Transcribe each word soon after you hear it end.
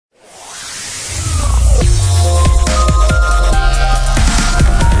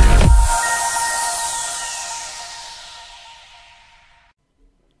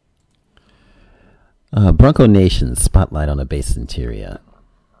Bronco Nation spotlight on the base interior.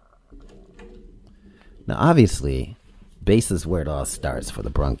 Now, obviously, base is where it all starts for the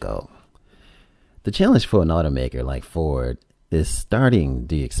Bronco. The challenge for an automaker like Ford is starting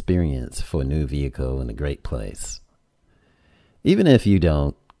the experience for a new vehicle in a great place. Even if you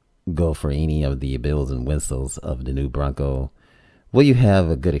don't go for any of the bells and whistles of the new Bronco, will you have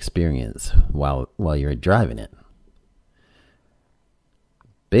a good experience while you're driving it?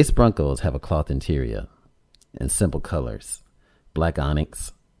 Base Broncos have a cloth interior in simple colors: black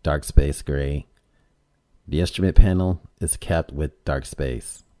onyx, dark space gray. The instrument panel is capped with dark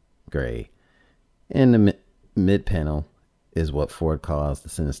space gray, and the mid panel is what Ford calls the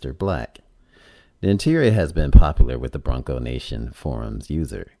Sinister Black. The interior has been popular with the Bronco Nation forums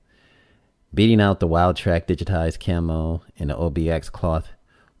user, beating out the Wildtrack Digitized Camo and the OBX cloth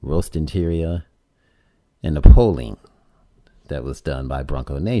roast interior and the polling that was done by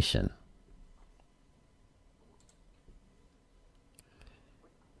Bronco Nation.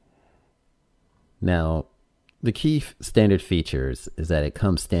 Now, the key standard features is that it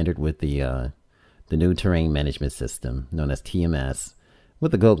comes standard with the new terrain management system known as TMS,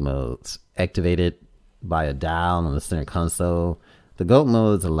 with the GOAT modes activated by a dial on the center console. The GOAT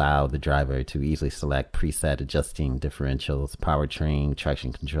modes allow the driver to easily select preset adjusting differentials, powertrain,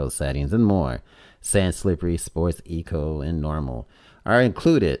 traction control settings, and more. Sand, slippery, sports, eco, and normal are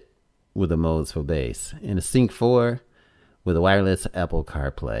included with the modes for base. And the Sync 4 with a wireless Apple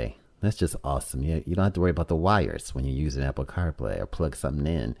CarPlay. That's just awesome. You don't have to worry about the wires when you use an Apple CarPlay or plug something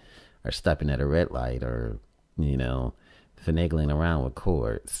in or stopping at a red light or, finagling around with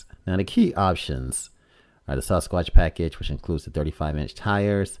cords. Now, the key options are the Sasquatch package, which includes the 35-inch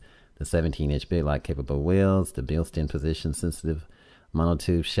tires, the 17-inch big lock capable wheels, the built-in position sensitive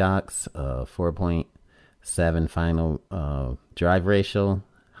monotube shocks, 4.7 final drive ratio,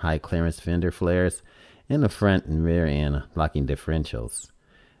 high clearance fender flares, and the front and rear end locking differentials.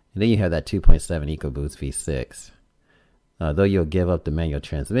 And then you have that 2.7 EcoBoost V6, though you'll give up the manual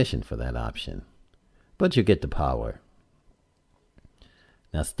transmission for that option, but you get the power.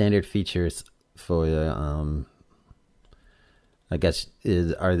 Now, standard features for of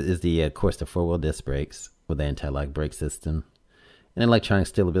course, the four-wheel disc brakes with the anti-lock brake system and electronic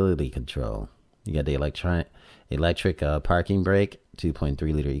stability control. You got the electric parking brake,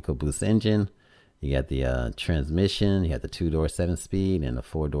 2.3-liter EcoBoost engine. You got the transmission. You got the 2-door 7-speed and the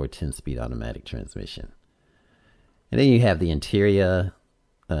 4-door 10-speed automatic transmission. And then you have the interior,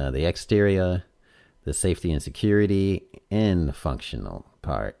 the exterior, the safety and security, and the functional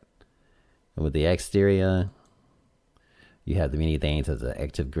part. And with the exterior, you have the many things as the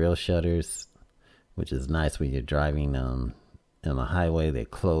active grille shutters, which is nice when you're driving on the highway. They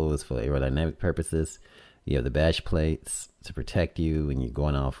close for aerodynamic purposes. You have the bash plates to protect you when you're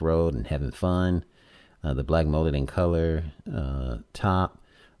going off-road and having fun. The black molded in color top,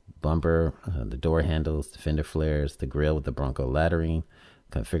 bumper, the door handles, the fender flares, the grille with the Bronco lettering,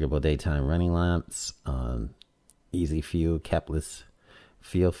 configurable daytime running lamps, easy fuel, capless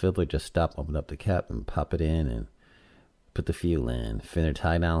fuel filter. Just stop, open up the cap, and pop it in and put the fuel in. Fender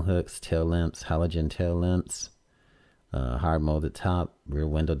tie-down hooks, tail lamps, halogen tail lamps, hard molded top, rear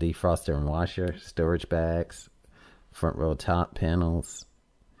window defroster and washer, storage bags, front row top panels.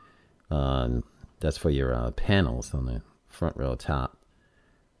 That's for your panels on the front row top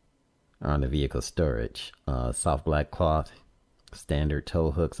on the vehicle storage. Soft black cloth, standard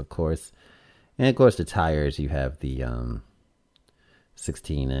tow hooks, of course. And of course, the tires, you have the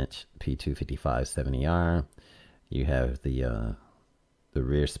 16-inch P255 70R. You have the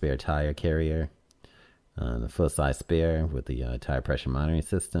rear spare tire carrier, the full-size spare with the tire pressure monitoring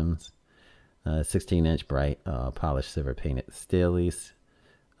systems, 16-inch bright polished silver painted steelies,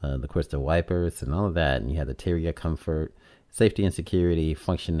 of course the wipers and all of that. And you have the interior comfort, safety and security,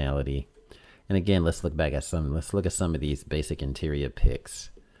 functionality. And again, let's look at some of these basic interior pics.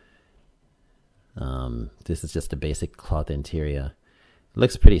 This is just a basic cloth interior. It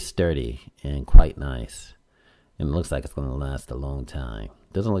looks pretty sturdy and quite nice. And it looks like it's going to last a long time.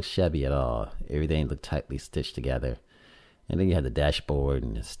 Doesn't look shabby at all. Everything looks tightly stitched together. And then you have the dashboard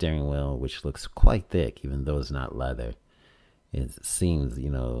and the steering wheel, which looks quite thick, even though it's not leather. It seems,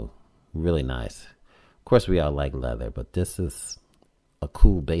 really nice. Of course, we all like leather, but this is a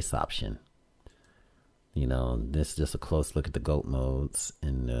cool base option. This is just a close look at the GOAT modes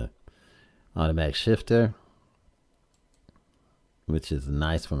and the automatic shifter, which is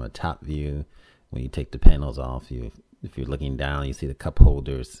nice from a top view. When you take the panels off, if you're looking down, you see the cup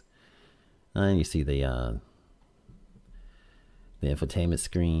holders, and you see the infotainment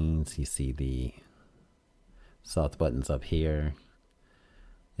screens. You see the soft buttons up here,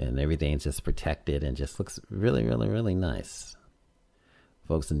 and everything's just protected and just looks really, really, really nice,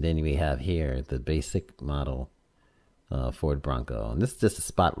 folks. And then we have here the basic model Ford Bronco, and this is just a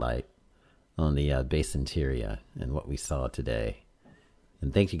spotlight on the base interior and what we saw today.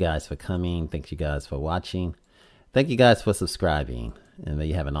 And thank you guys for coming. Thank you guys for watching. Thank you guys for subscribing. And may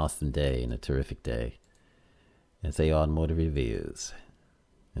you have an awesome day and a terrific day. And say automotive reviews.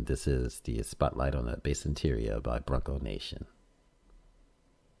 And this is the spotlight on the base interior by Bronco Nation.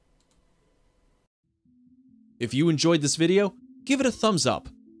 If you enjoyed this video, give it a thumbs up,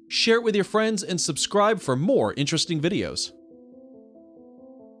 share it with your friends, and subscribe for more interesting videos.